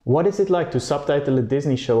What is it like to subtitle a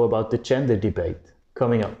Disney show about the gender debate?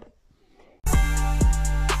 Coming up.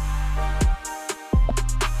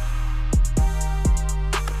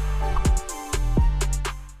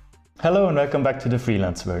 Hello and welcome back to the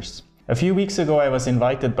Freelanceverse. A few weeks ago I was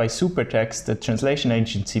invited by Supertext, a translation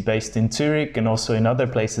agency based in Zurich and also in other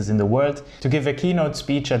places in the world, to give a keynote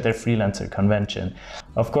speech at their freelancer convention.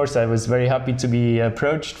 Of course, I was very happy to be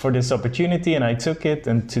approached for this opportunity and I took it,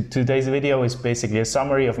 and today's video is basically a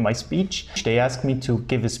summary of my speech. They asked me to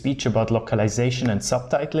give a speech about localization and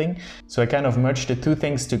subtitling, so I kind of merged the two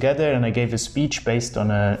things together and I gave a speech based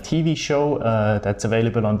on a TV show that's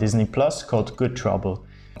available on Disney Plus called Good Trouble.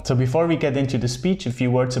 So before we get into the speech, a few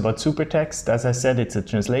words about Supertext. As I said, it's a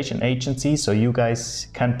translation agency, so you guys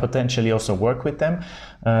can potentially also work with them.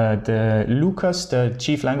 Lucas, the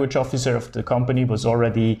chief language officer of the company, was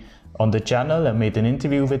already on the channel. I made an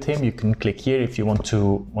interview with him. You can click here if you want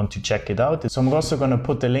to check it out. So I'm also going to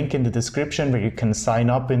put the link in the description where you can sign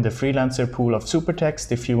up in the freelancer pool of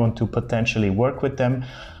Supertext if you want to potentially work with them.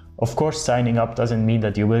 Of course, signing up doesn't mean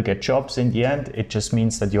that you will get jobs in the end. It just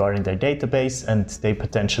means that you are in their database and they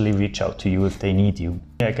potentially reach out to you if they need you.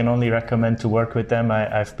 I can only recommend to work with them.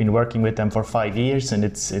 I've been working with them for 5 years and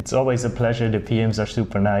it's always a pleasure. The PMs are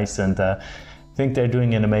super nice and I think they're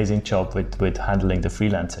doing an amazing job with handling the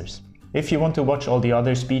freelancers. If you want to watch all the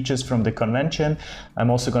other speeches from the convention, I'm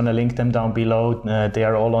also going to link them down below. They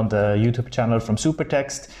are all on the YouTube channel from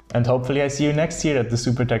Supertext. And hopefully I see you next year at the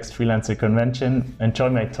Supertext Freelancer Convention. Enjoy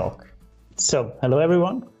my talk. So, hello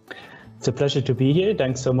everyone. It's a pleasure to be here.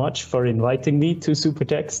 Thanks so much for inviting me to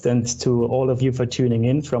Supertext and to all of you for tuning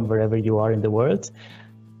in from wherever you are in the world.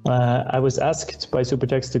 I was asked by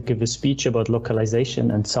Supertext to give a speech about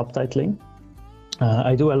localization and subtitling.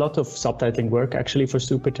 I do a lot of subtitling work actually for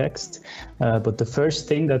Supertext, but the first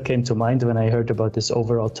thing that came to mind when I heard about this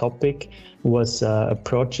overall topic was a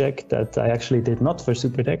project that I actually did not for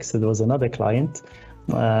Supertext, it was another client.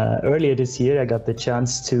 Earlier this year I got the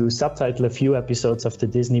chance to subtitle a few episodes of the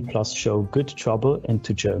Disney Plus show Good Trouble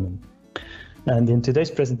into German. And in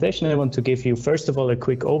today's presentation I want to give you first of all a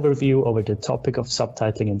quick overview over the topic of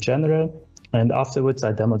subtitling in general. And afterwards,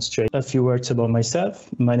 I demonstrate a few words about myself.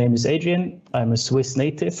 My name is Adrian. I'm a Swiss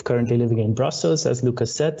native, currently living in Brussels, as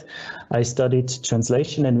Lucas said. I studied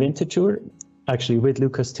translation and Winterthur, actually with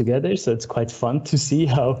Lucas together. So it's quite fun to see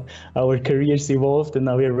how our careers evolved. And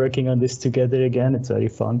now we're working on this together again. It's very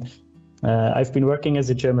fun. I've been working as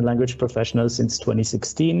a German language professional since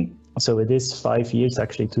 2016. So it is 5 years,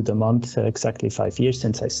 actually to the month, exactly 5 years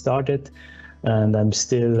since I started. And I'm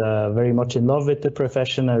still very much in love with the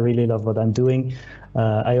profession. I really love what I'm doing.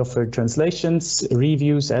 I offer translations,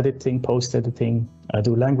 reviews, editing, post-editing. I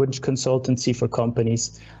do language consultancy for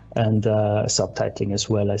companies and subtitling as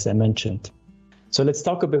well, as I mentioned. So let's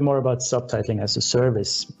talk a bit more about subtitling as a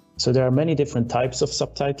service. So there are many different types of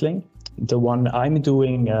subtitling. The one I'm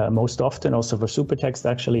doing most often, also for Supertext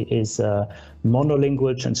actually, is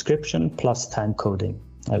monolingual transcription plus time coding,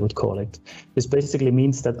 I would call it. This basically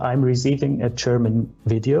means that I'm receiving a German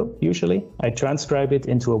video, usually. I transcribe it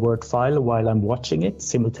into a Word file while I'm watching it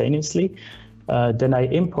simultaneously. Then I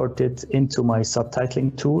import it into my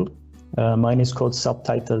subtitling tool. Mine is called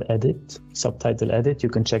Subtitle Edit. Subtitle Edit, you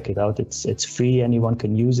can check it out. It's free, anyone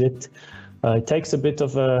can use it. It takes a bit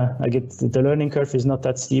of the learning curve is not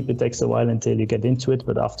that steep. It takes a while until you get into it,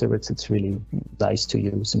 but afterwards it's really nice to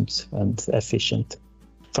use and efficient.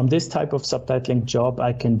 From this type of subtitling job,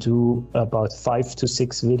 I can do about 5 to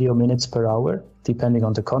 6 video minutes per hour, depending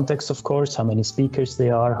on the context, of course, how many speakers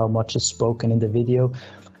there are, how much is spoken in the video.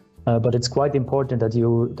 But it's quite important that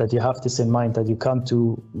you have this in mind, that you can't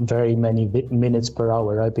do very many minutes per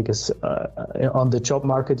hour, right? Because on the job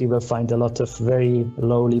market, you will find a lot of very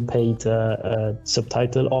lowly paid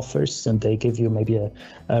subtitle offers, and they give you maybe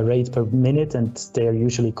a rate per minute, and they're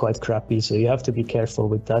usually quite crappy. So you have to be careful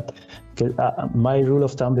with that. My rule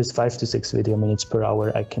of thumb is 5 to 6 video minutes per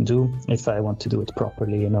hour I can do if I want to do it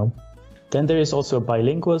properly, you know. Then there is also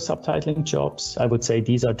bilingual subtitling jobs. I would say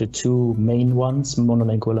these are the two main ones,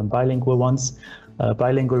 monolingual and bilingual ones.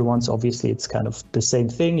 Bilingual ones, obviously, it's kind of the same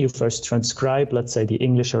thing. You first transcribe, let's say, the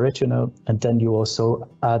English original, and then you also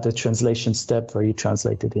add a translation step where you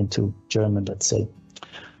translate it into German, let's say.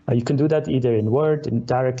 You can do that either in Word,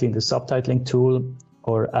 directly in the subtitling tool,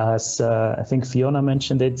 or as I think Fiona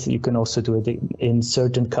mentioned it, you can also do it in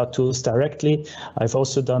certain cut tools directly. I've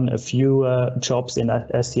also done a few jobs in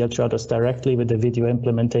STL Trados directly with the video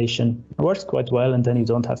implementation. It works quite well, and then you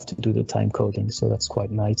don't have to do the time coding, so that's quite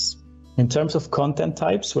nice. In terms of content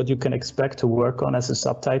types, what you can expect to work on as a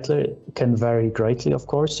subtitler can vary greatly, of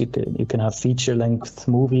course. You can have feature-length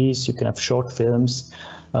movies, you can have short films,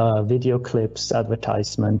 video clips,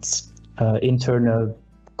 advertisements, internal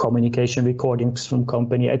communication recordings from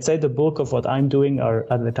company. I'd say the bulk of what I'm doing are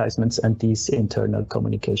advertisements and these internal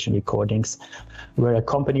communication recordings, where a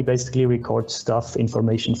company basically records stuff,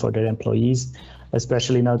 information for their employees.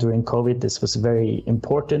 Especially now during COVID, this was very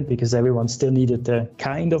important because everyone still needed the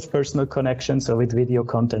kind of personal connection. So with video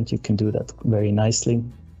content, you can do that very nicely.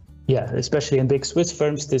 Yeah, especially in big Swiss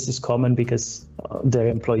firms, this is common because their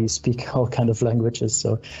employees speak all kinds of languages.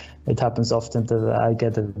 So it happens often that I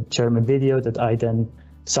get a German video that I then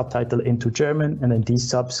subtitle into German, and then these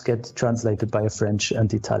subs get translated by a French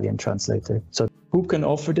and Italian translator. So who can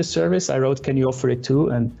offer this service? I wrote, can you offer it too?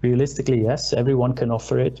 And realistically, yes, everyone can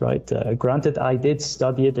offer it, right? Granted, I did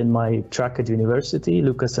study it in my track at university.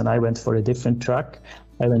 Lucas and I went for a different track.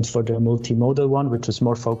 I went for the multimodal one, which was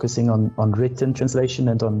more focusing on written translation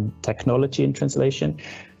and on technology in translation.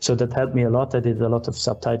 So that helped me a lot. I did a lot of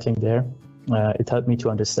subtitling there. It helped me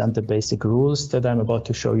to understand the basic rules that I'm about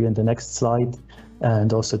to show you in the next slide,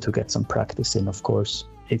 and also to get some practice in, of course.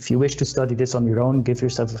 If you wish to study this on your own, give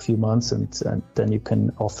yourself a few months and then you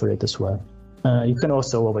can offer it as well. You can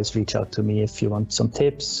also always reach out to me if you want some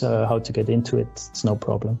tips, how to get into it. It's no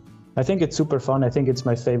problem. I think it's super fun. I think it's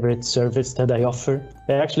my favorite service that I offer.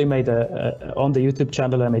 I actually made on the YouTube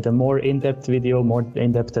channel, I made a more in-depth video, more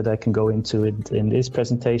in-depth that I can go into it in this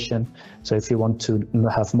presentation. So if you want to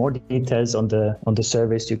have more details on the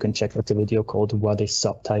service, you can check out the video called What is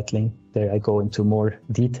Subtitling? There I go into more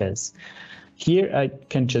details. Here I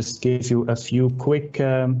can just give you a few quick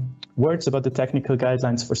words about the technical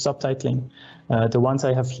guidelines for subtitling. The ones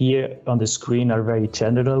I have here on the screen are very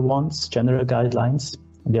general ones, general guidelines.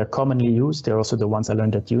 They are commonly used. They're also the ones I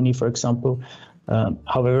learned at uni, for example.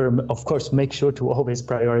 However, of course, make sure to always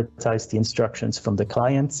prioritize the instructions from the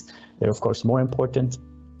clients. They're, of course, more important.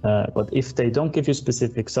 But if they don't give you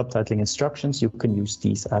specific subtitling instructions, you can use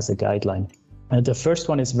these as a guideline. The first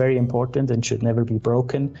one is very important and should never be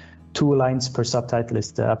broken. 2 lines per subtitle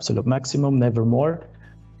is the absolute maximum, never more.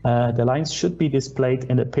 The lines should be displayed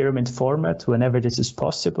in a pyramid format whenever this is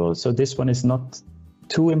possible. So this one is not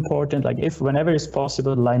too important. Like if whenever it's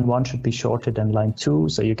possible, line 1 should be shorter than line 2.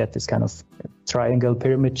 So you get this kind of triangle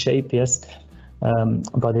pyramid shape, yes.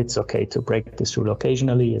 But it's okay to break this rule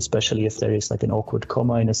occasionally, especially if there is like an awkward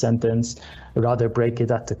comma in a sentence. Rather break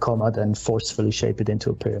it at the comma than forcefully shape it into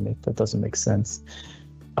a pyramid. That doesn't make sense.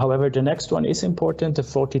 However, the next one is important. The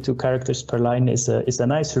 42 characters per line is a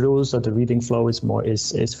nice rule, so the reading flow is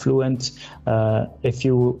fluent. If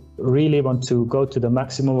you really want to go to the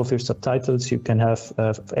maximum of your subtitles, you can have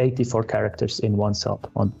 84 characters in one sub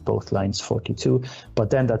on both lines, 42. But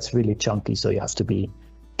then that's really chunky, so you have to be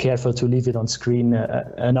careful to leave it on screen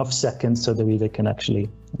enough seconds so the reader can actually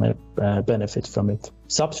benefit from it.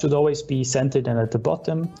 Subs should always be centered and at the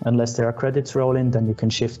bottom. Unless there are credits rolling, then you can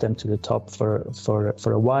shift them to the top for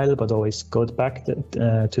a while, but always go back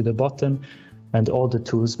to the bottom. And all the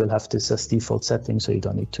tools will have this as default setting, so you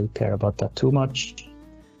don't need to care about that too much.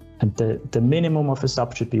 And the minimum of a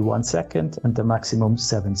sub should be 1 second and the maximum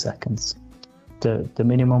 7 seconds. The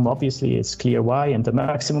minimum obviously is clear why, and the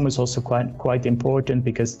maximum is also quite important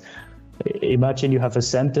because imagine you have a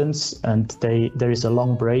sentence and there is a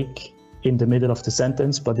long break in the middle of the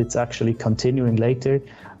sentence, but it's actually continuing later.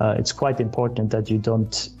 It's quite important that you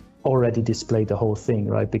don't already display the whole thing,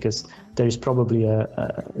 right? Because there is probably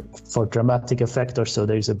for dramatic effect or so,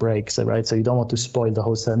 there's a break, so right? So you don't want to spoil the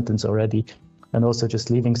whole sentence already. And also just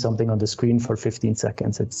leaving something on the screen for 15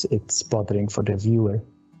 seconds, it's bothering for the viewer.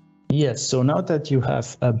 Yes, so now that you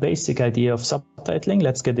have a basic idea of subtitling,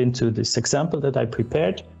 let's get into this example that I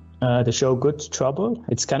prepared. The show Good Trouble.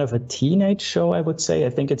 It's kind of a teenage show, I would say. I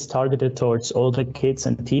think it's targeted towards older kids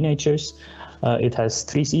and teenagers. It has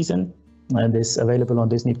 3 seasons and is available on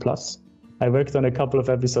Disney+. I worked on a couple of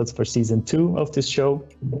episodes for season 2 of this show.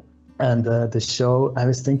 And the show, I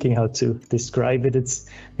was thinking how to describe it.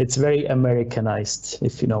 It's very Americanized,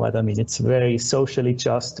 if you know what I mean. It's very socially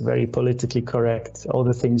just, very politically correct, all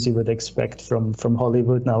the things you would expect from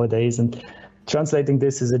Hollywood nowadays. And translating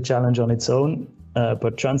this is a challenge on its own,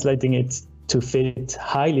 but translating it to fit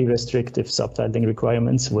highly restrictive subtitling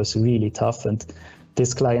requirements was really tough. And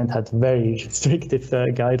this client had very restrictive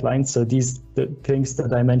guidelines. So the things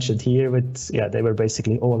that I mentioned here, they were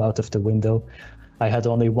basically all out of the window. I had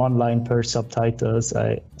only 1 line per subtitles,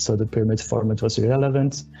 so the pyramid format was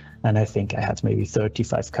irrelevant, and I think I had maybe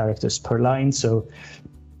 35 characters per line. So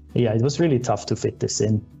yeah, it was really tough to fit this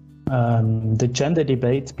in. The gender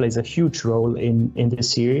debate plays a huge role in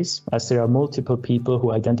this series, as there are multiple people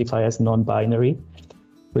who identify as non-binary,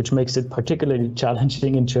 which makes it particularly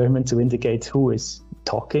challenging in German to indicate who is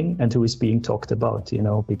talking and who is being talked about,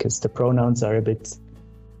 because the pronouns are a bit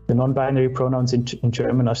The non-binary pronouns in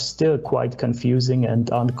German are still quite confusing and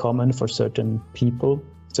uncommon for certain people.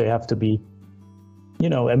 So you have to be,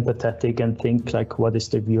 empathetic and think like, what is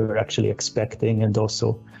the viewer actually expecting, and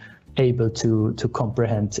also able to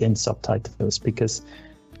comprehend in subtitles, because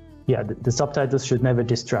the subtitles should never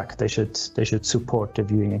distract. They should support the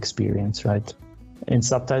viewing experience, right? In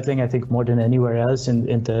subtitling, I think more than anywhere else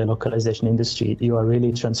in the localization industry, you are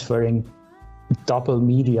really transferring double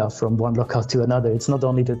media from one locale to another. It's not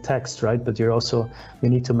only the text, right? But you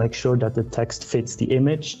need to make sure that the text fits the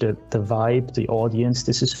image, the vibe, the audience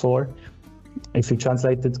this is for. If you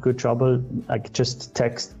translate it good trouble, like just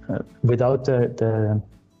text without the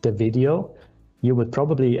video, you would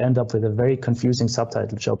probably end up with a very confusing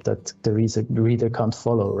subtitle job that the reader can't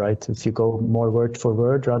follow, right? If you go more word for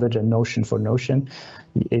word rather than notion for notion,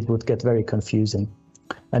 it would get very confusing.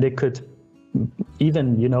 And it could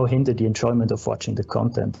even, hinder the enjoyment of watching the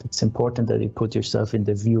content. It's important that you put yourself in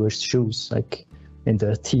the viewer's shoes, like in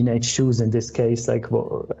the teenage shoes in this case. Like,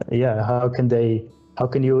 how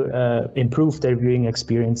can you improve their viewing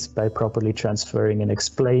experience by properly transferring and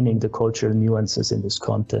explaining the cultural nuances in this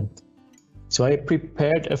content? So I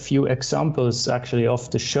prepared a few examples actually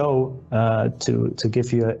of the show to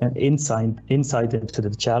give you an insight into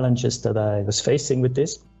the challenges that I was facing with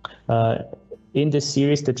this. In this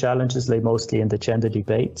series, the challenges lay mostly in the gender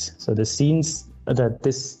debate. So the scenes that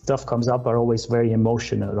this stuff comes up are always very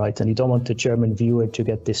emotional, right? And you don't want the German viewer to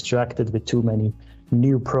get distracted with too many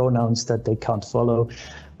new pronouns that they can't follow.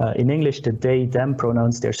 In English, the they, them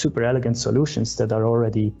pronouns, they're super elegant solutions that are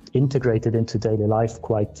already integrated into daily life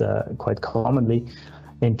quite commonly.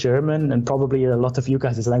 In German, and probably a lot of you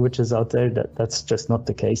guys' languages out there, that's just not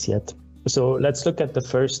the case yet. So let's look at the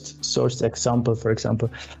first source example, for example.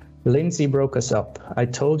 Lindsay broke us up. I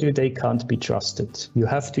told you they can't be trusted. You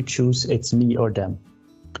have to choose it's me or them.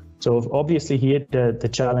 So obviously here the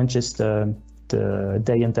challenge is the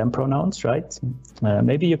they and them pronouns, right?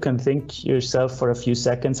 Maybe you can think yourself for a few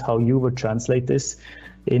seconds how you would translate this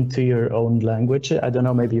into your own language. I don't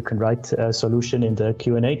know, maybe you can write a solution in the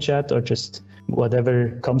Q&A chat, or just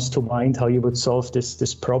whatever comes to mind, how you would solve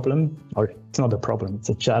this problem. Or it's not a problem, it's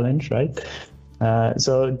a challenge, right?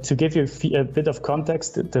 So to give you a bit of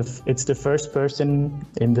context, it's the first person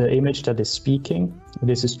in the image that is speaking.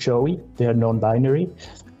 This is Joey, they are non-binary.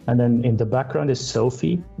 And then in the background is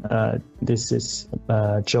Sophie. This is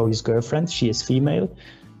Joey's girlfriend, she is female.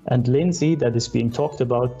 And Lindsay, that is being talked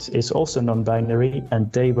about, is also non-binary,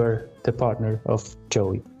 and they were the partner of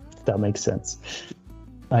Joey, if that makes sense.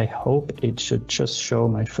 I hope it should just show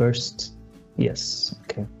my first, yes,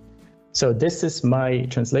 okay. So this is my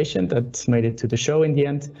translation that made it to the show in the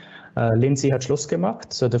end. Lindsay hat Schluss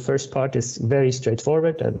gemacht. So the first part is very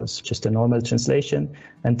straightforward. That was just a normal translation.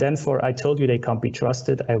 And then for I told you they can't be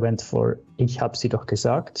trusted, I went for ich hab sie doch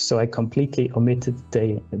gesagt. So I completely omitted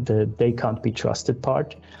the they can't be trusted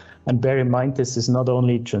part. And bear in mind, this is not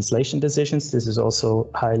only translation decisions, this is also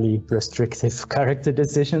highly restrictive character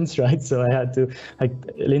decisions, right? So I had to, like,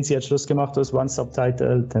 Lindsay hat Schluss gemacht was one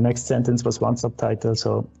subtitle, the next sentence was one subtitle.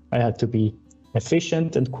 So I had to be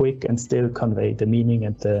efficient and quick and still convey the meaning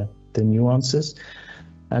and the nuances.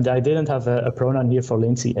 And I didn't have a pronoun here for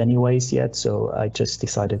Lindsay anyways yet, so I just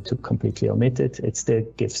decided to completely omit it. It still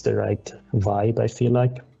gives the right vibe, I feel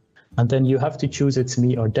like. And then you have to choose it's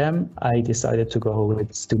me or them. I decided to go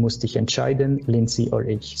with du musst dich entscheiden, Lindsay or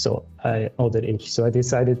ich, oder ich. So I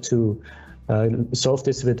decided to solve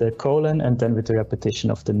this with a colon and then with the repetition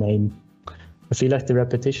of the name. I feel like the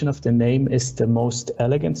repetition of the name is the most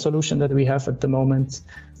elegant solution that we have at the moment.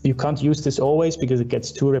 You can't use this always because it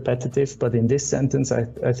gets too repetitive, but in this sentence,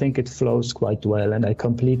 I think it flows quite well, and I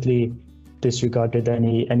completely disregarded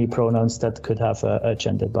any pronouns that could have a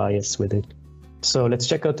gender bias with it. So let's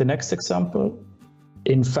check out the next example.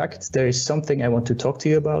 In fact, there is something I want to talk to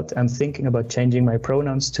you about. I'm thinking about changing my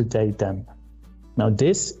pronouns to they, them. Now,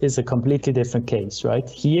 this is a completely different case, right?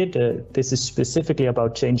 Here, this is specifically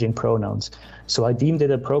about changing pronouns. So I deemed it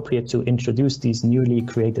appropriate to introduce these newly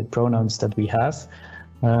created pronouns that we have.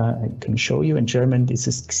 I can show you in German, this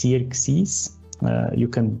is Xerxes.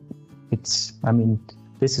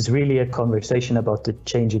 This is really a conversation about the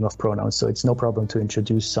changing of pronouns, so it's no problem to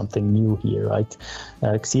introduce something new here, right?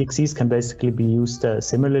 Xerxes can basically be used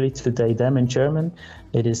similarly to they, them in German.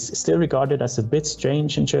 It is still regarded as a bit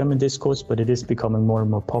strange in German discourse, but it is becoming more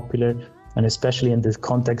and more popular. And especially in the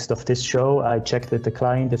context of this show, I checked with the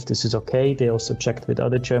client if this is okay. They also checked with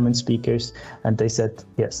other German speakers, and they said,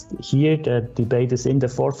 yes, here the debate is in the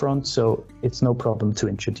forefront, so it's no problem to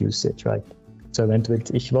introduce it, right? So I went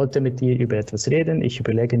with, ich wollte mit dir über etwas reden, ich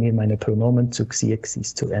überlege mir meine Pronomen zu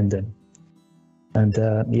Xerxes zu ändern. And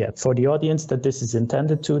yeah, for the audience that this is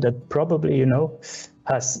intended to, that probably, you know,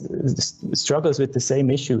 struggles with the same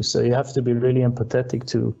issues. So you have to be really empathetic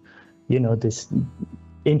to, you know,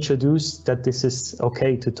 introduce that this is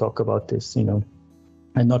okay to talk about this, you know,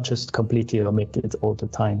 and not just completely omit it all the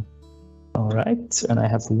time. All right, and I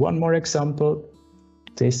have one more example.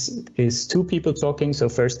 This is two people talking. So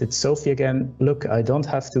first it's Sophie again. Look, I don't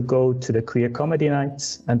have to go to the queer comedy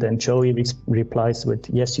nights. And then Joey replies with,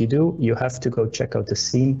 yes, you do. You have to go check out the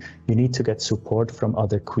scene. You need to get support from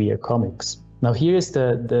other queer comics. Now here is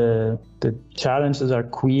the challenges are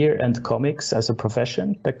queer and comics as a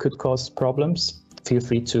profession that could cause problems. Feel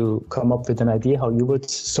free to come up with an idea how you would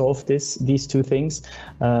solve these two things.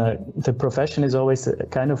 The profession is always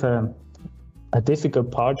kind of a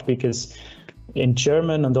difficult part, because in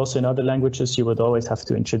German and also in other languages, you would always have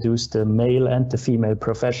to introduce the male and the female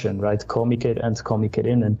profession, right? Komiker and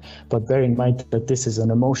Komikerinnen. But bear in mind that this is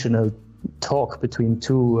an emotional talk between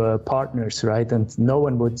two partners, right? And no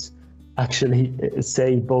one would actually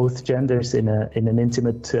say both genders in an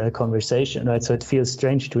intimate conversation, right? So it feels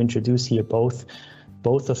strange to introduce here both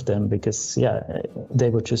of them, because yeah, they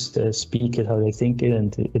would just speak it how they think it,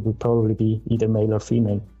 and it would probably be either male or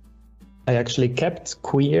female. I actually kept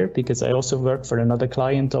queer because I also work for another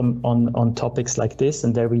client on topics like this,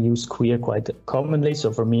 and there we use queer quite commonly.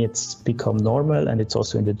 So for me, it's become normal, and it's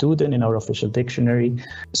also in the Duden, in our official dictionary.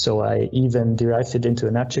 So I even derived it into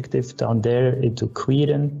an adjective down there, into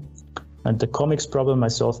queeren. And the comics problem I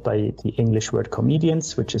solved by the English word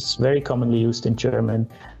comedians, which is very commonly used in German.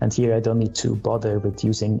 And here I don't need to bother with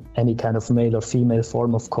using any kind of male or female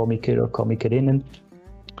form of Komiker or Komikerinnen.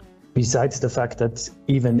 Besides the fact that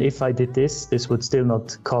even if I did this would still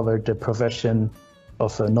not cover the profession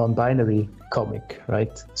of a non-binary comic,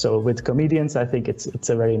 right? So with comedians, I think it's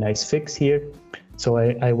a very nice fix here. So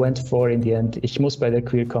I went for, in the end, ich muss bei der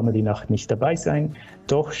Queer Comedy Nacht nicht dabei sein,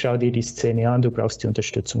 doch schau dir die Szene an, du brauchst die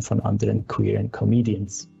Unterstützung von anderen queeren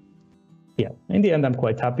comedians. Yeah, in the end, I'm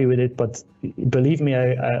quite happy with it, but believe me,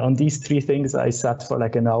 I on these three things, I sat for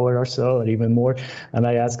like an hour or so, or even more, and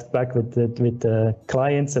I asked back with the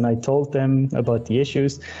clients, and I told them about the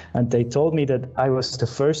issues, and they told me that I was the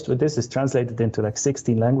first. This is translated into like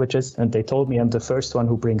 16 languages, and they told me I'm the first one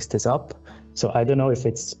who brings this up. So I don't know if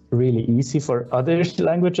it's really easy for other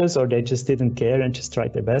languages, or they just didn't care and just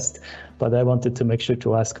tried their best, but I wanted to make sure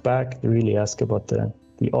to ask back, really ask about the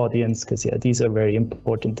audience, because yeah, these are very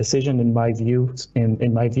important decisions in my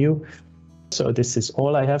view. So this is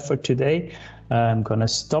all I have for today. I'm gonna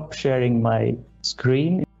stop sharing my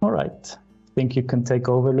screen. All right, I think you can take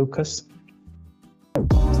over, Lucas.